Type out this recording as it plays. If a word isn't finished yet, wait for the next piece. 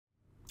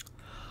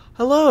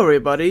Hello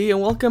everybody, and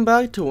welcome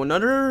back to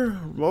another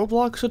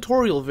Roblox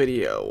tutorial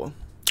video.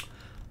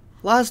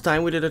 Last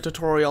time we did a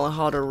tutorial on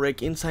how to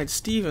rig inside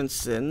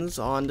Stevenson's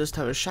on this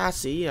type of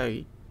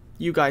chassis.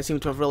 You guys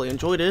seem to have really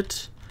enjoyed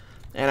it,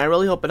 and I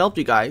really hope it helped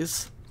you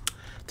guys.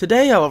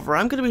 Today, however,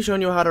 I'm going to be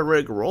showing you how to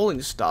rig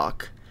rolling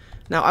stock.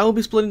 Now, I will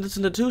be splitting this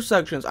into two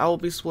sections. I will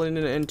be splitting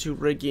it into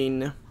rigging,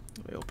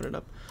 let me open it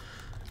up,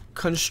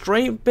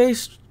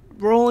 constraint-based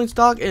rolling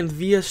stock and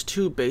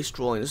VS2 based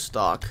rolling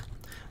stock.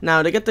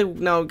 Now get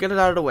it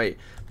out of the way.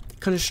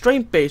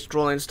 Constraint-based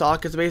rolling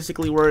stock is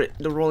basically where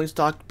the rolling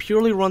stock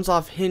purely runs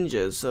off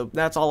hinges, so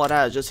that's all it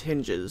has, just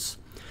hinges.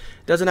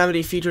 It doesn't have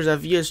any features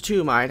that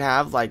VS2 might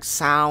have, like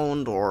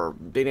sound or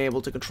being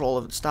able to control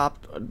if it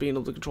stopped, being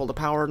able to control the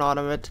power and all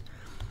of it.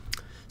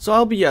 So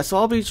I'll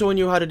be showing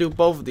you how to do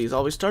both of these.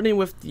 I'll be starting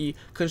with the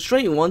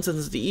constraint one since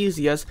it's the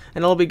easiest,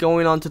 and I'll be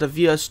going on to the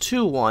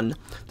VS2 one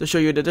to show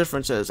you the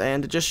differences.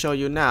 And to just show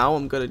you now,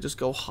 I'm gonna just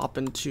go hop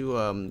into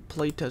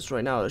playtest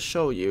right now to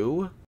show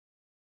you.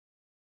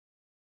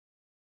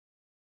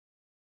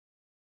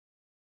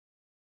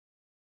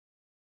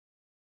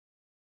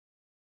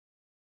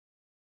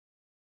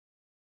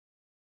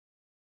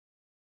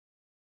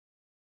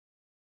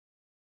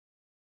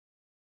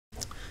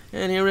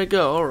 And here we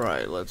go.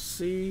 Alright, let's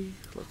see.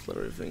 Let's let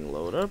everything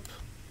load up.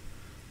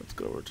 Let's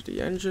go over to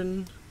the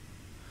engine.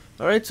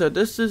 Alright, so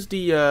this is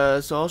the,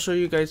 so I'll show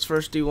you guys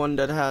first the one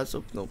that has,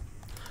 oh, no.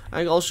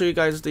 I'll show you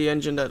guys the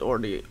engine that, or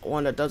the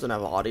one that doesn't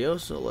have audio,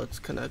 so let's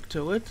connect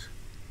to it.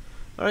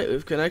 Alright,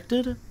 we've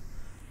connected.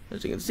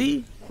 As you can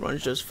see,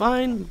 runs just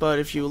fine, but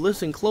if you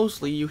listen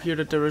closely, you hear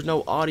that there is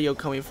no audio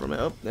coming from it.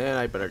 Oh, and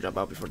I better jump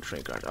out before the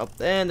train crash. Oh,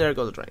 and there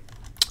goes the train.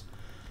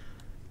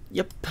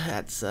 Yep,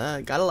 that's,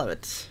 gotta love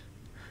it.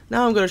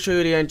 Now I'm going to show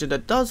you the engine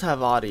that does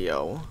have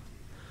audio.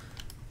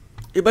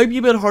 It might be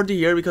a bit hard to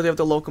hear because you have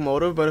the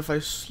locomotive, but if I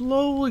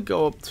slowly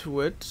go up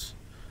to it,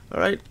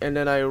 alright, and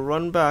then I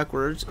run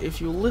backwards, if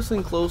you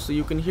listen closely,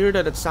 you can hear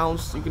that it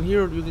sounds, you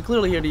can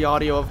clearly hear the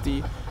audio of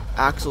the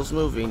axles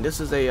moving. This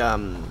is a,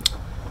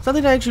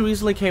 something I actually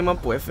recently came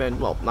up with, and,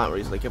 well, not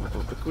recently came up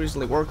with, but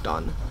recently worked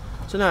on.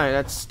 So now,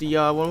 that's the,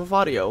 one with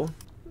audio.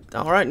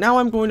 Alright, now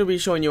I'm going to be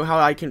showing you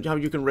how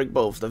you can rig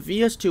both the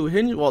VS2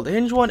 Hinge, well, the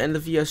Hinge one and the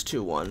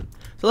VS2 one.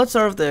 So let's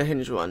start with the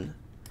Hinge one.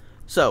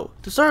 So,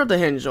 to start with the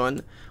Hinge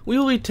one, we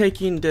will be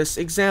taking this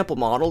example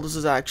model. This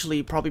is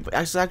actually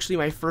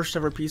my first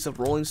ever piece of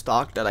rolling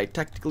stock that I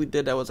technically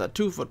did. That was a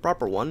 2-foot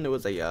proper one. It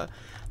was a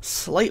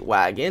slate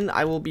wagon.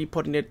 I will be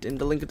putting it in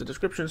the link in the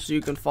description so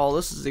you can follow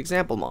this as the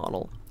example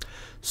model.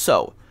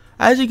 So,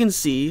 as you can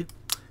see,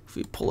 if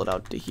we pull it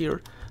out to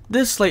here,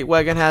 this slate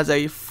wagon has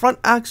a front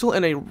axle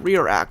and a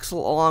rear axle,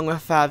 along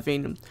with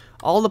having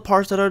all the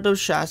parts that are the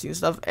chassis and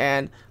stuff,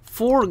 and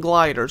 4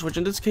 gliders, which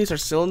in this case are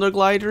cylinder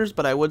gliders,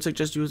 but I would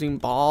suggest using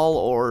ball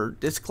or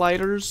disc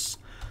gliders.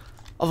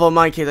 Although in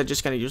my case, I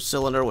just kind of use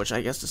cylinder, which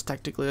I guess is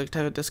technically a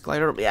type of disc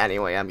glider. But yeah,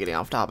 anyway, I'm getting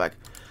off topic.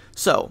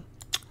 So,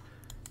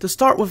 to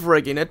start with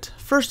rigging it,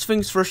 first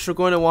things first, we're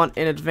going to want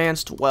an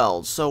advanced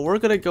weld. So we're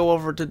going to go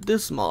over to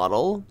this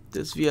model,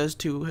 this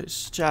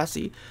VS2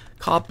 chassis,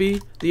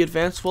 copy the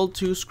advanced weld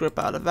 2 script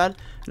out of that,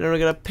 and then we're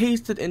going to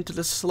paste it into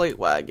the slate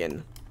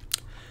wagon.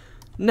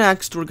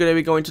 Next, we're going to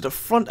be going to the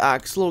front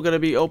axle. We're going to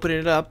be opening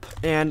it up,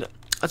 and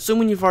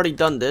assuming you've already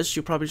done this,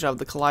 you probably should have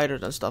the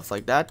colliders and stuff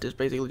like that. It's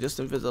basically just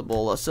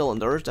invisible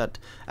cylinders that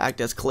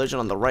act as collision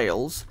on the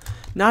rails.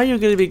 Now you're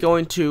going to be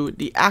going to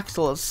the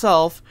axle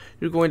itself.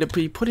 You're going to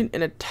be putting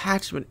an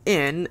attachment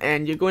in,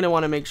 and you're going to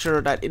want to make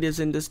sure that it is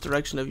in this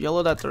direction of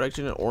yellow that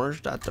direction and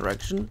orange that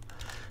direction.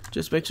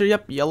 Just make sure,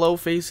 yep, yellow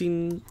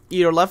facing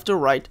either left or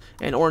right,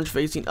 and orange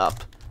facing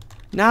up.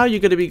 Now you're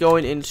going to be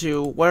going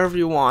into wherever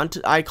you want.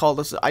 I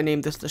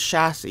named this the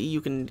chassis.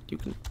 You can do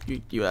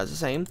it as the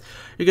same.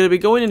 You're going to be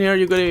going in here.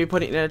 You're going to be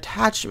putting an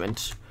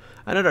attachment,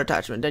 another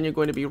attachment. Then you're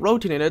going to be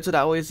rotating it so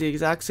that way it's the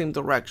exact same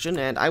direction.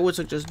 And I would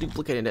suggest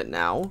duplicating it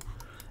now.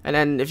 And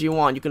then if you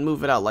want, you can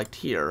move it out like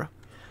here.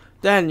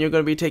 Then you're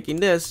going to be taking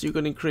this. You're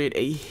going to create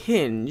a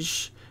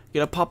hinge.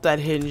 You're going to pop that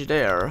hinge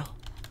there.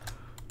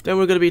 Then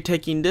we're going to be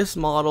taking this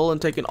model and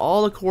taking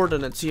all the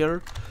coordinates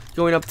here,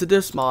 going up to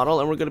this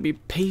model, and we're going to be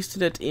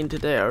pasting it into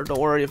there.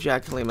 Don't worry if you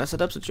accidentally mess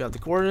it up since you have the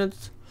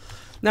coordinates.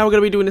 Now we're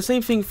going to be doing the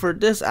same thing for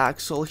this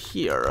axle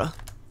here.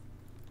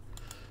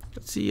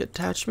 Let's see,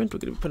 attachment. We're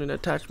going to be putting an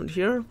attachment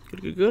here.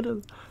 Good.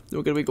 Then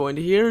we're going to be going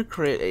to here,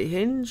 create a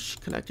hinge,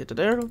 connect it to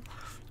there.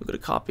 We're going to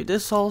copy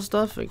this all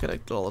stuff and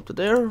connect it all up to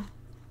there.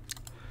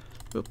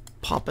 We'll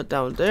pop it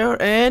down there,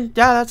 and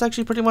yeah, that's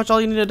actually pretty much all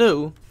you need to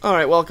do.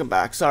 Alright, welcome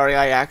back. Sorry,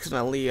 I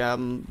accidentally, I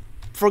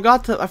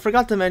forgot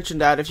to mention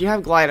that if you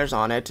have gliders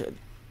on it,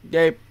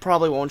 they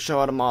probably won't show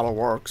how the model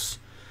works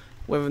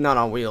with none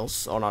on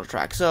wheels or on a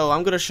track. So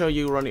I'm gonna show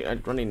you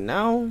running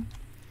now.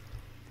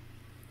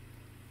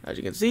 As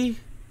you can see,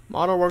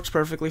 model works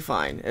perfectly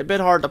fine. A bit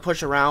hard to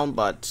push around,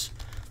 but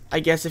I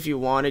guess if you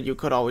wanted, you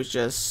could always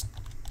just.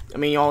 I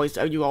mean,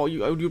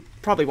 you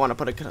probably want to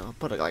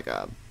put like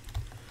a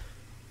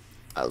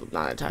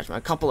not attachment,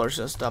 a coupler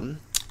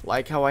system,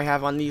 like how I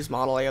have on these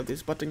model. I have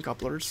these button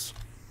couplers.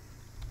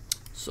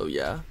 So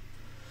yeah,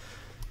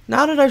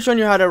 Now that I've shown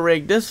you how to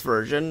rig this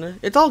version,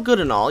 it's all good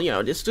and all, you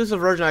know, this is a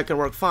version that can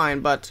work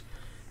fine, but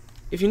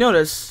if you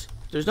notice,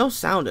 there's no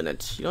sound in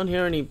it. You don't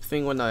hear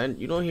anything when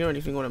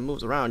it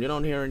moves around. You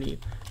don't hear any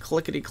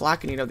clickety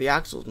clacking of the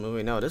axles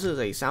moving. No, this is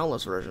a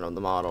soundless version of the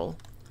model.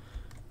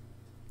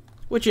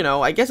 Which, you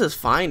know, I guess is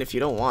fine if you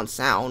don't want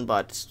sound,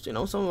 but, you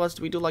know, some of us,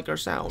 we do like our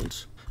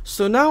sound.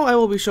 So now I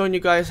will be showing you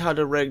guys how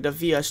to rig the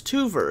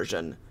VS2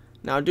 version.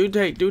 Now, do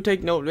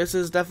take note, this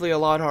is definitely a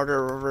lot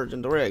harder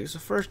version to rig. So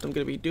first, I'm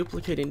going to be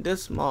duplicating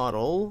this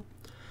model.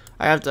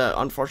 I have to,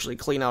 unfortunately,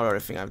 clean out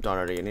everything I've done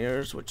already in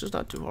here, which is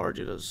not too hard.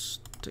 You just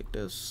take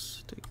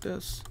this,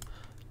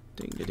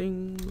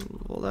 ding,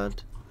 move all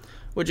that.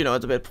 Which, you know,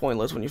 it's a bit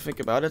pointless when you think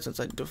about it, since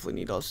I definitely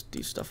need all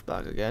these stuff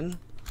back again.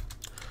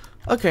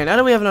 Okay, now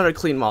that we have another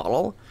clean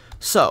model,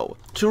 so,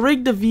 to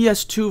rig the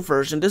VS2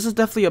 version, this is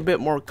definitely a bit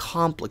more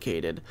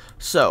complicated.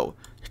 So,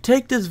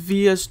 take this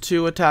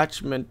VS2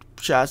 attachment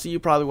chassis, you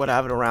probably would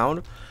have it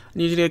around,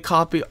 and you need to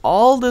copy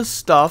all this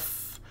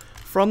stuff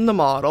from the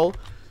model,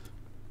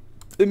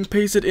 and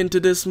paste it into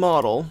this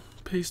model,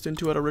 paste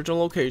into an original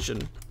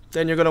location.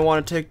 Then you're going to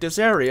want to take this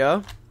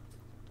area,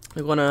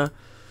 you're going to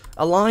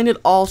align it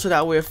all so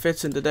that way it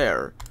fits into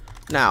there.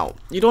 Now,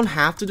 you don't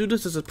have to do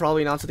this is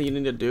probably not something you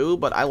need to do,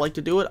 but I like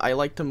to do it. I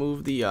like to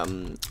move the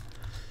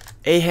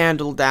A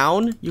handle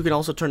down. You can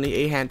also turn the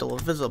A handle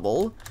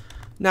visible.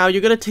 Now,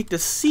 you're going to take the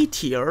seat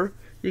here,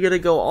 you're going to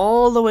go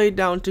all the way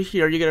down to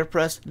here, you're going to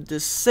press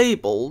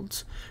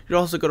disabled. You're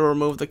also going to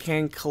remove the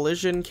can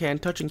collision, can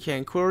touch, and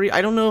can query.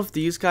 I don't know if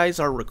these guys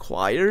are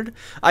required.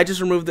 I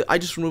just removed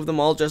them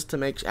all just to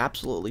make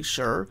absolutely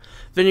sure.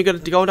 Then you're going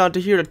to go down to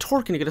here to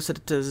torque, and you're going to set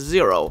it to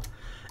 0.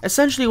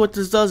 Essentially, what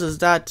this does is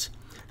that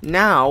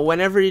now,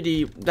 whenever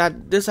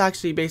this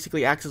actually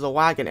basically acts as a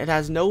wagon, it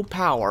has no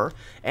power,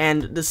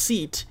 and the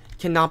seat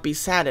cannot be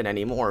sat in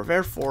anymore.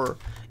 Therefore,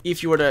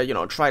 if you were to, you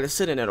know, try to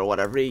sit in it or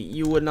whatever,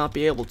 you would not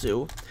be able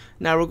to.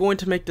 Now, we're going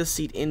to make the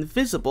seat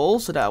invisible,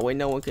 so that way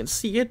no one can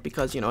see it,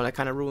 because, you know, that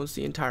kind of ruins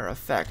the entire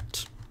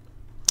effect.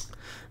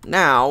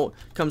 Now,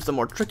 comes the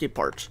more tricky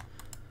part.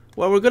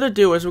 What we're going to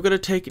do is we're going to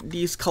take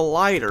these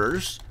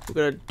colliders, we're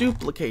going to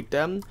duplicate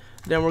them,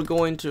 then we're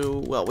going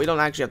to, well, we don't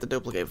actually have to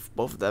duplicate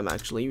both of them,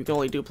 actually. You can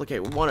only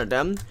duplicate one of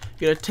them.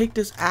 You're going to take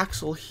this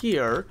axle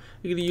here,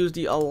 you're going to use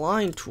the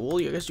align tool.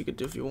 I guess you could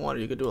do, if you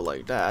wanted, you could do it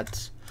like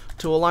that.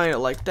 To align it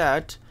like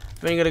that,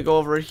 then you're going to go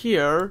over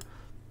here.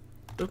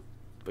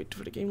 Wait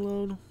for the game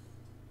load.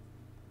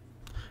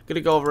 You're going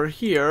to go over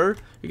here,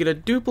 you're going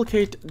to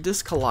duplicate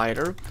this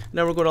collider,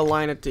 now we're going to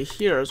align it to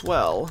here as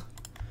well.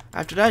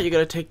 After that, you're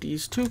going to take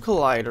these two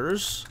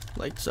colliders,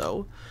 like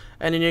so,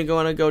 and then you're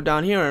going to go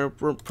down here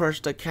and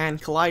press the can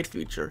collide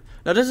feature.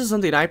 Now, this is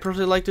something I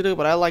personally like to do,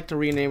 but I like to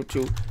rename it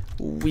to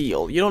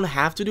wheel. You don't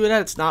have to do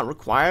that, it's not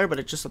required, but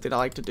it's just something I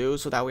like to do,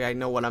 so that way I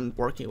know what I'm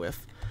working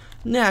with.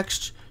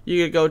 Next, you're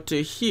going to go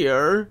to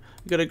here,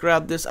 you're going to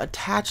grab this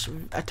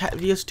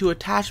VS2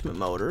 attachment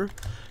motor,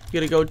 you're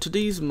going to go to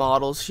these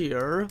models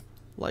here,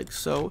 like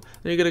so,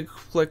 then you're going to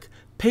click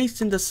paste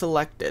into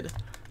selected.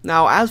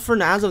 Now, as of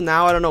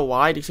now, I don't know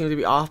why, they seem to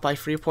be off by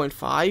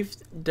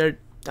 3.5.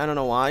 I don't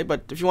know why,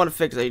 but if you want to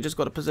fix it, you just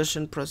go to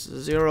position, press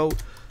 0,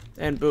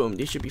 and boom,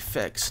 these should be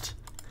fixed.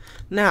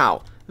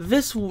 Now,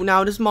 this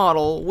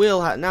model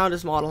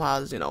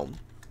has, you know,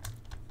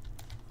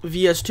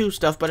 VS2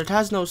 stuff, but it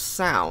has no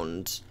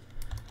sound.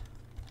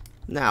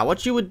 Now,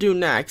 what you would do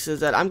next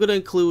is that I'm going to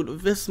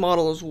include this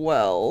model as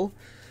well,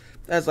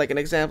 as like an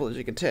example that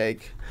you can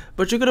take.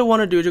 But you're going to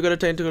want to do is you're going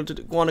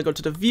to go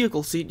to the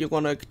vehicle seat, you're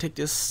going to take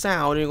this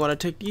sound, and you're going to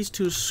take these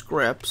two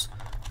scripts,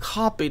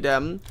 copy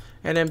them,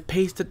 and then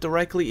paste it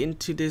directly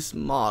into this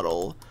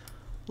model,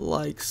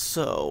 like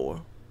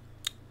so.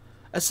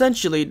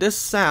 Essentially, this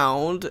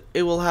sound,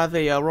 it will have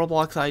a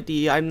Roblox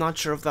ID. I'm not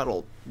sure if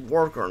that'll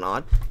work or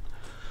not.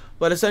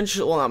 But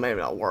essentially, well, maybe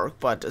not work,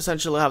 but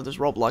essentially have this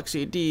Roblox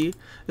ID.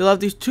 You'll have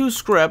these two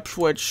scripts,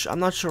 which I'm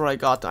not sure where I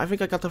got them. I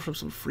think I got them from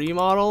some free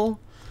model.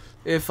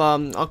 If,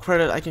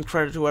 I can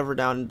credit whoever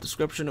down in the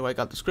description who I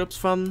got the scripts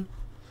from.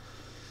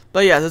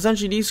 But yes,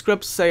 essentially these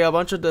scripts say a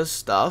bunch of this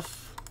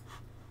stuff.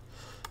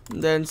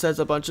 Then says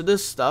a bunch of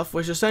this stuff,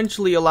 which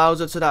essentially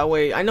allows it so that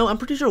way, I'm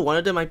pretty sure one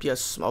of them might be a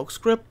smoke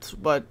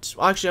script, but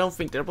actually I don't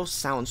think they're both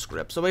sound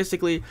scripts. So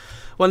basically,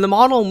 when the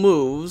model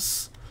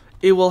moves,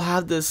 it will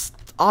have this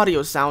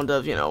audio sound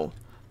of, you know,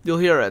 you'll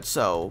hear it.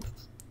 So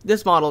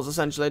this model is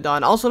essentially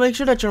done. Also, make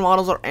sure that your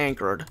models are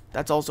anchored.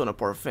 That's also an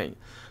important thing.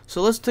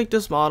 So let's take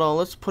this model and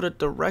let's put it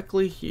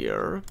directly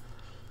here.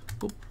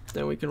 Boop.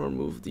 Then we can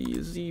remove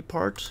the Z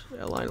part,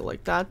 align it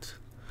like that.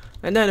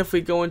 And then if we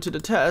go into the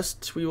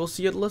test, we will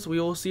see it. We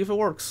will see if it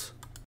works.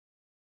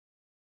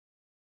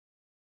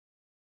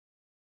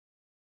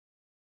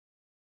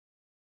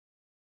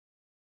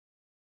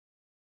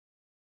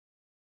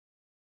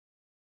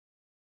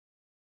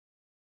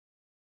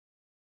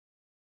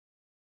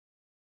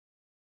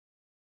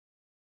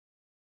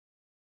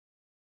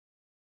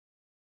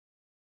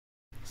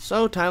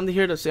 So, time to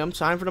hear the same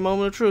time for the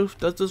moment of truth.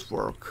 Does this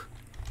work?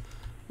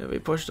 If we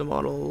push the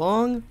model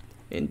along,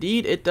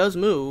 indeed it does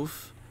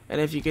move. And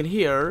if you can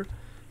hear,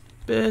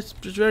 It's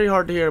just very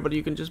hard to hear, but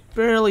you can just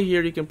barely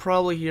hear. You can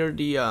probably hear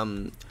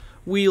the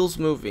wheels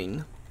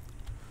moving.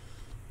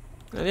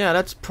 And yeah,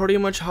 that's pretty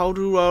much how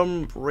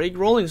to rig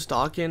rolling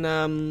stock in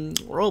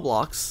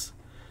Roblox.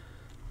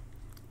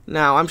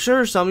 Now, I'm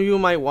sure some of you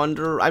might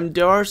wonder,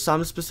 there are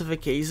some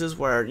specific cases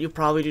where you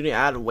probably do need to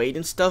add weight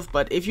and stuff,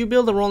 but if you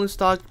build a rolling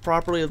stock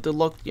properly to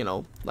look, you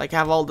know, like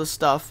have all this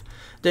stuff,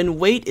 then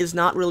weight is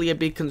not really a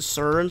big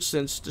concern,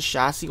 since the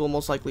chassis will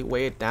most likely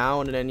weigh it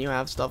down, and then you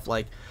have stuff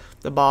like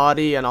the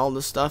body and all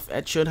this stuff.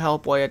 It should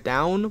help weigh it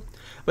down.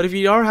 But if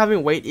you are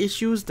having weight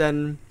issues,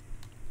 then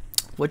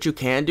what you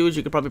can do is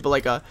you could probably put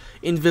like a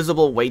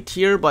invisible weight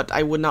tier, but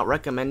I would not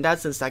recommend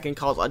that, since that can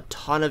cause a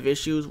ton of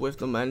issues with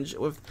the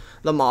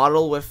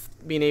model, with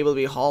being able to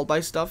be hauled by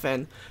stuff,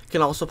 and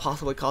can also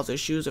possibly cause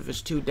issues if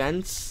it's too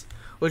dense,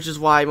 which is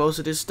why most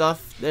of this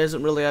stuff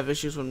doesn't really have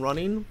issues when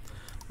running.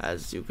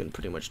 As you can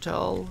pretty much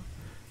tell,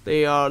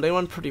 they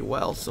run pretty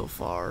well so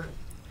far.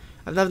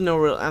 I've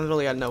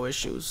really had no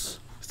issues.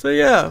 So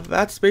yeah,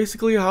 that's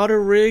basically how to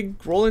rig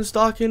rolling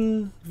stock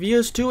in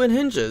VS2 and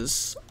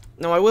Hinges.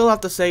 Now, I will have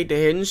to say, the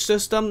Hinge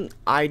system,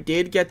 I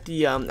did get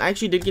the, I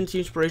actually did get the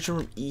inspiration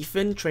from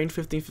Ethan, Train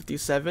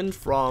 1557,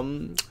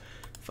 from,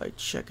 if I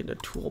check in the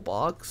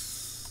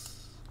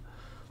toolbox,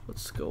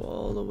 let's go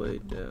all the way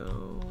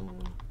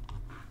down.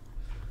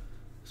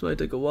 This might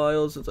take a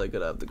while, since I'm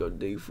gonna have to go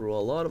dig through a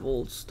lot of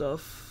old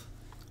stuff.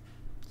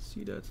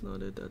 See, that's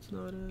not it, that's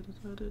not it,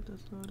 that's not it,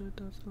 that's not it,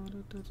 that's not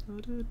it, that's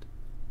not it.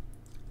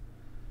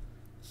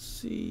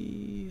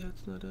 See,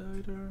 that's not it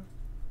either.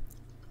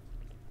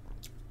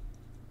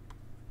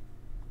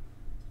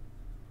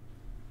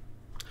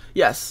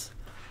 Yes,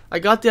 I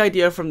got the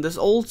idea from this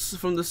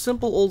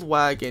simple old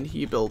wagon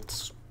he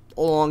built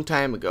a long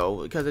time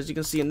ago, because as you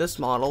can see in this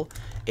model,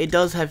 it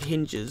does have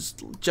hinges,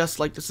 just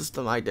like the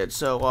system I did.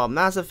 So,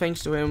 massive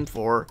thanks to him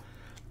for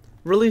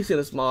releasing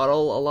this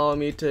model, allowing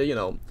me to, you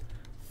know,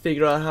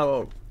 figure out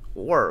how it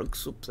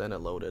works. Oops, and it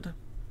loaded.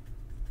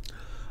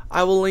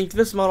 I will link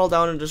this model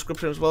down in the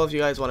description as well if you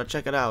guys want to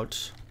check it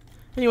out.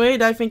 Anyway,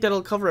 I think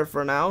that'll cover it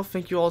for now.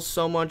 Thank you all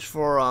so much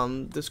for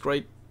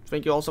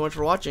Thank you all so much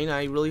for watching.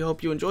 I really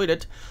hope you enjoyed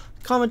it.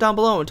 Comment down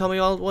below and tell me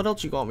what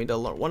else you want me to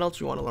learn, what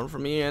else you want to learn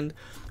from me, and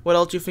what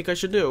else you think I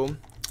should do.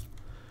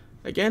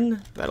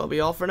 Again, that'll be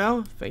all for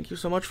now. Thank you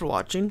so much for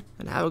watching,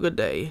 and have a good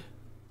day.